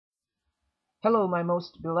Hello, my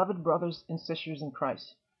most beloved brothers and sisters in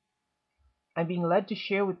Christ. I'm being led to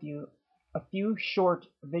share with you a few short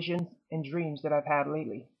visions and dreams that I've had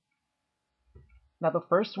lately. Now, the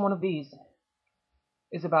first one of these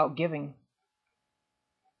is about giving.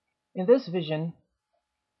 In this vision,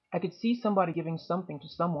 I could see somebody giving something to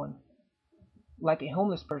someone, like a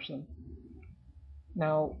homeless person.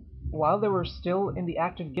 Now, while they were still in the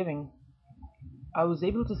act of giving, I was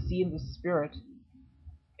able to see in the spirit,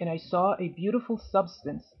 and I saw a beautiful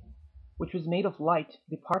substance which was made of light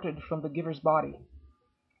departed from the giver's body,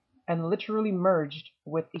 and literally merged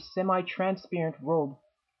with a semi-transparent robe,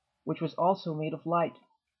 which was also made of light.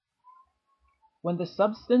 When the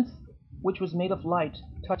substance which was made of light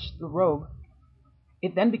touched the robe,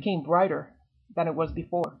 it then became brighter than it was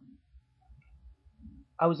before.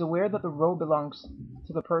 I was aware that the robe belongs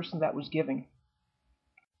to the person that was giving.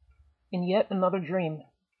 In yet another dream,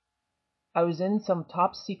 I was in some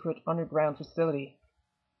top secret underground facility,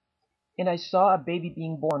 and I saw a baby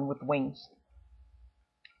being born with wings.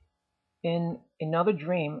 In another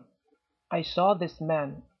dream, I saw this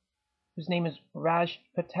man, whose name is Raj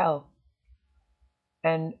Patel,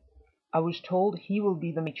 and I was told he will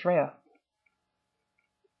be the Maitreya,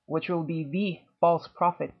 which will be the false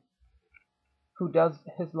prophet who does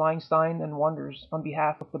his lying sign and wonders on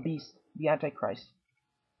behalf of the beast, the Antichrist.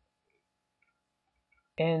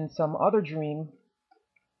 In some other dream,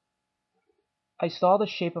 I saw the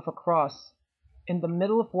shape of a cross in the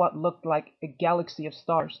middle of what looked like a galaxy of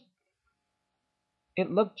stars.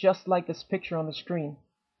 It looked just like this picture on the screen,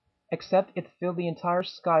 except it filled the entire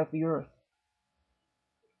sky of the earth,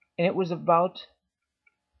 and it was about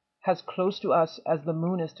as close to us as the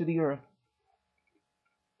moon is to the earth.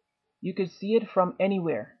 You could see it from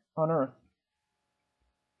anywhere on earth,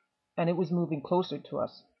 and it was moving closer to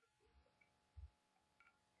us.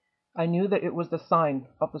 I knew that it was the sign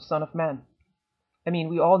of the Son of Man.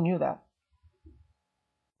 We all knew that.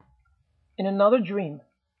 In another dream,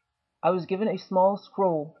 I was given a small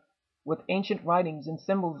scroll with ancient writings and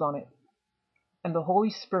symbols on it, and the Holy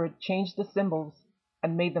Spirit changed the symbols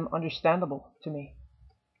and made them understandable to me.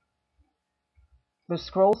 The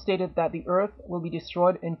scroll stated that the earth will be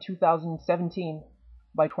destroyed in 2017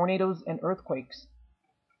 by tornadoes and earthquakes.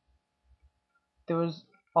 There was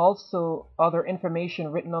also other information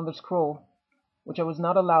written on the scroll, which I was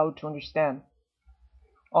not allowed to understand.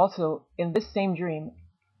 Also, in this same dream,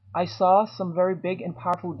 I saw some very big and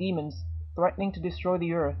powerful demons threatening to destroy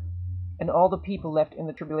the earth and all the people left in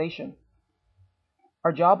the tribulation.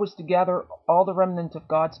 Our job was to gather all the remnant of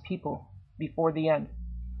God's people before the end.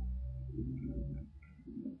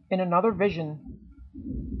 In another vision,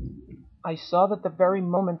 I saw that the very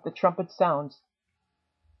moment the trumpet sounds,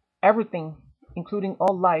 everything, including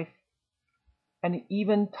all life, and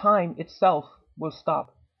even time itself, will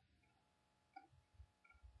stop.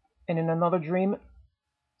 And in another dream,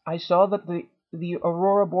 I saw that the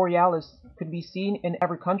aurora borealis could be seen in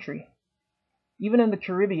every country, even in the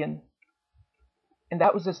Caribbean, and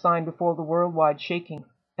that was a sign before the worldwide shaking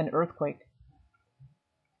and earthquake.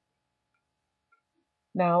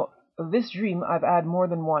 Now, this dream I've had more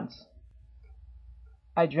than once.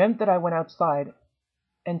 I dreamt that I went outside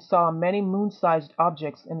and saw many moon-sized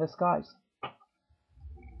objects in the skies.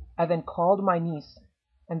 I then called my niece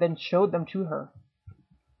and then showed them to her.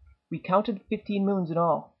 We counted 15 moons in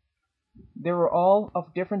all. They were all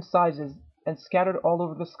of different sizes and scattered all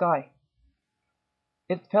over the sky.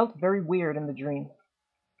 It felt very weird in the dream,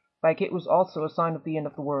 like it was also a sign of the end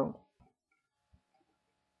of the world.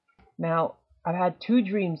 Now, I've had two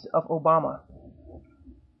dreams of Obama,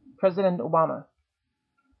 President Obama,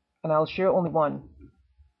 and I'll share only one.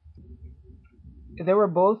 They were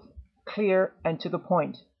both clear and to the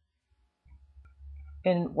point.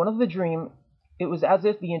 In one of the dreams, it was as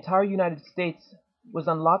if the entire United States was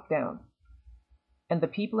on lockdown, and the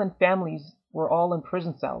people and families were all in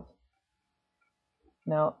prison cells.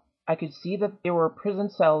 Now, I could see that there were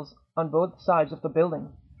prison cells on both sides of the building,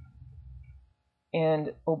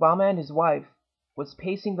 and Obama and his wife was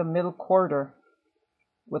pacing the middle corridor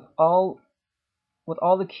with all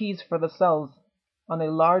the keys for the cells on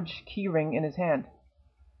a large key ring in his hand.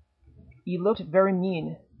 He looked very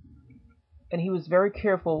mean, and he was very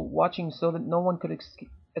careful, watching so that no one could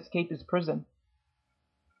escape his prison.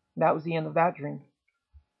 That was the end of that dream.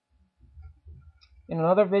 In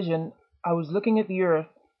another vision, I was looking at the earth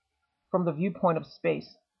from the viewpoint of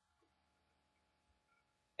space,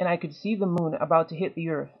 and I could see the moon about to hit the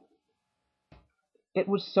earth. It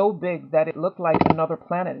was so big that it looked like another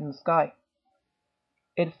planet in the sky.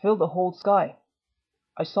 It filled the whole sky.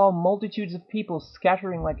 I saw multitudes of people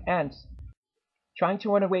scattering like ants, trying to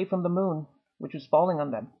run away from the moon, which was falling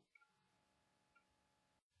on them.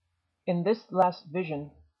 In this last vision,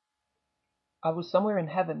 I was somewhere in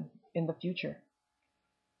heaven in the future,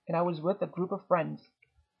 and I was with a group of friends,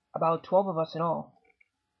 about 12 of us in all,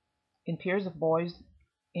 in pairs of boys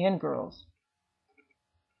and girls.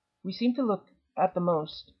 We seemed to look, at the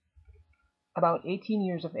most, about 18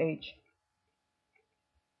 years of age.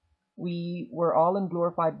 We were all in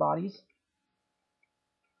glorified bodies.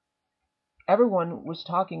 Everyone was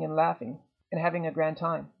talking and laughing and having a grand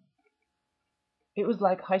time. It was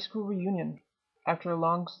like high school reunion after a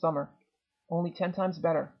long summer, only 10 times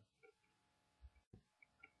better.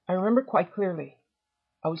 I remember quite clearly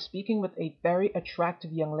I was speaking with a very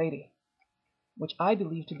attractive young lady, which I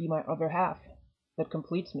believe to be my other half, that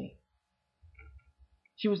completes me.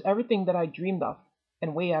 She was everything that I dreamed of,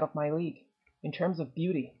 and way out of my league, in terms of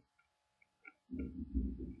beauty.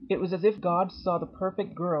 It was as if God saw the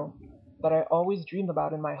perfect girl that I always dreamed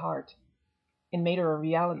about in my heart, and made her a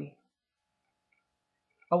reality.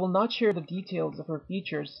 I will not share the details of her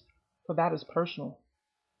features, for that is personal.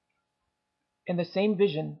 In the same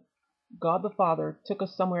vision, God the Father took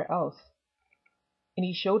us somewhere else, and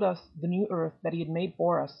He showed us the new earth that He had made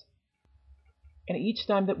for us. And each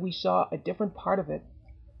time that we saw a different part of it,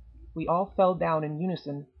 we all fell down in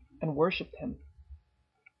unison and worshipped Him.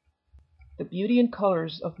 The beauty and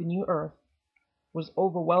colors of the new earth was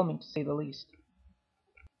overwhelming, to say the least.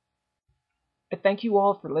 I thank you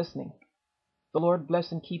all for listening. The Lord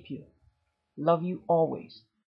bless and keep you. Love you always.